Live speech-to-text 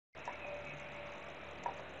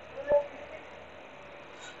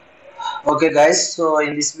Okay guys, so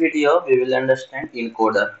in this video we will understand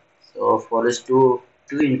encoder. So for us to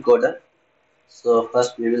encoder, so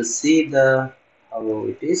first we will see the how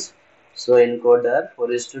it is. So encoder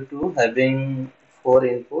for us to having four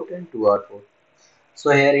input and two output.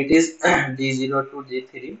 So here it is D0 to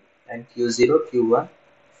D3 and Q0 Q1.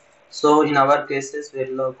 So in our cases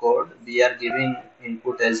verilog code we are giving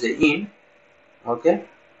input as a in, okay,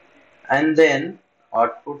 and then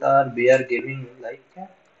output are we are giving like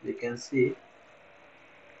we can see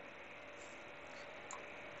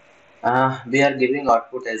we are giving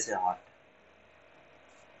output as a hot.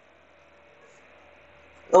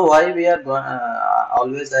 So why we are going?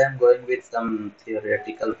 Always I am going with some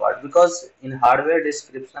theoretical part because in hardware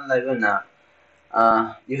description level,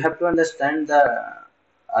 you have to understand the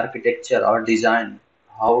architecture or design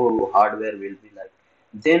how hardware will be like.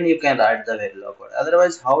 Then you can write the Verilog code.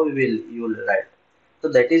 Otherwise, how you will write? So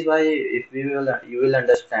that is why if we will you will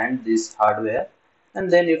understand this hardware, and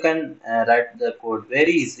then you can write the code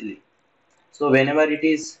very easily. So whenever it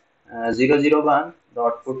is 0 0 1, the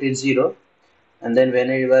output is 0, and then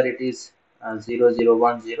whenever it is 0 0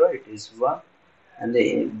 1 0, it is 1, and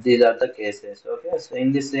these are the cases. Okay, so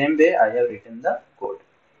in the same way I have written the code.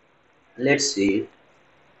 Let's see it.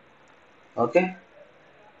 Okay,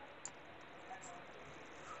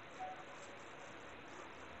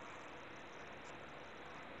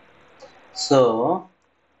 so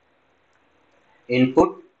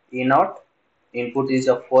input e naught, input is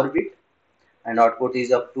of 4 bit and output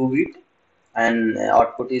is of 2 bit, and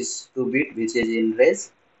output is 2 bit which is in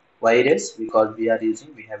res. Why res? Because we are using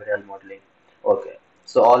behavioral modeling. Okay,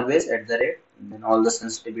 so always at the rate, then all the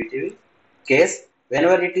sensitivity case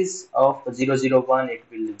whenever it is of 0 0 1, it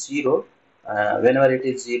will 0. Whenever it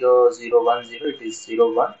is 0 0 1 0, it is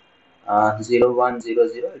 0 1. 0 1 0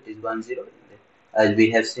 0, it is 1 0. As we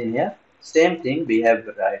have seen here, same thing we have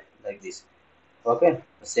write like this. Okay,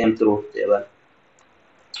 same truth table.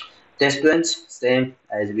 Test bench, same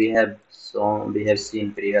as we have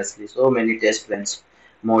seen previously. So many test bench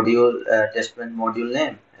module, test bench module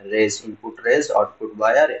name, raise input raise output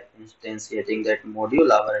wire, instantiating that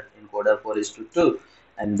module our encoder for is to 2,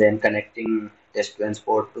 and then connecting test bench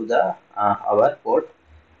port to the our port,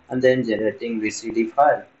 and then generating VCD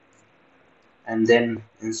file, and then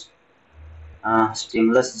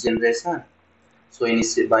stimulus generation. So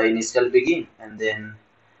by initial begin, and then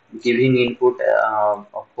giving input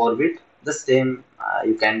of 4 bit, the same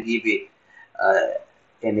you can give it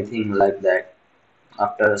anything like that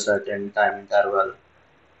after a certain time interval,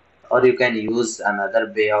 or you can use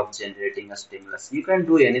another way of generating a stimulus. You can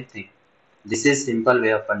do anything. This is simple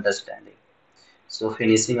way of understanding. So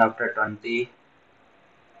finishing after 20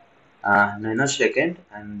 nanosecond,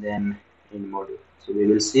 and then in module. So we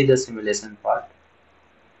will see the simulation part.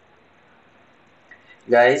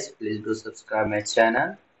 Guys, please do subscribe my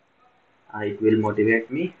channel. It will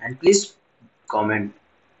motivate me, and please comment.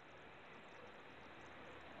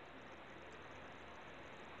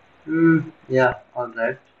 Yeah, all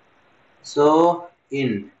right. So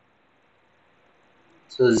in,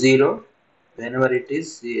 so 0 whenever it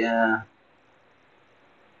is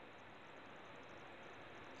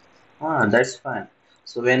that's fine.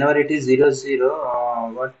 So whenever it is 0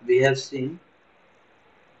 0, what we have seen,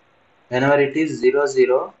 whenever it is 0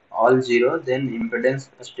 0, all 0, then impedance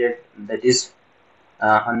state, that is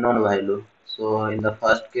unknown value. So in the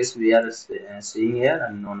first case we are seeing here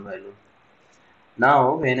unknown value.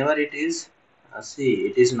 Now whenever it is see,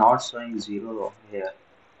 it is not showing 0 here.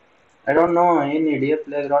 I don't know in EDF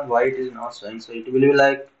playground why it is not showing. So it will be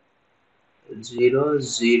like 0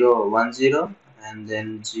 0 1 0, and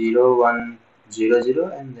then 0 1 0 0,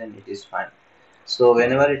 and then it is fine. So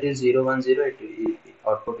whenever it is 0 1 0, it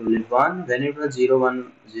output will be 1. When it was 0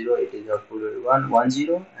 1 0, it is output will be 1 1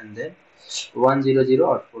 0, and then 1 0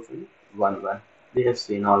 0, output will be 1 1. We have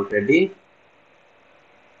seen already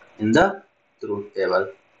in the truth table.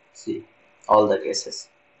 See all the cases.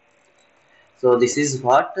 So this is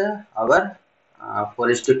what our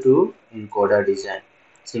 4:2 encoder design.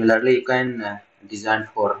 Similarly, you can design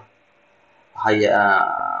for high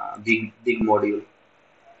big module.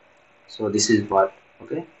 So this is what.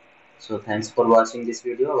 Okay, so thanks for watching this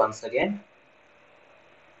video. Once again,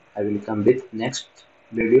 I will come with next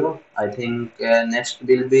video. I think next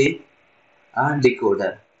will be a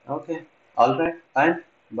decoder. Okay, all right, fine,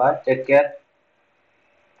 bye, take care.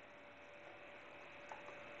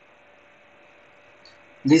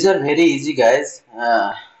 These are very easy, guys.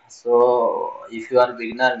 So if you are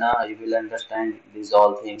beginner now, you will understand these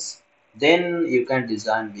all things, then you can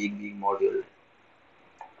design big module.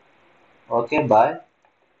 Okay, bye.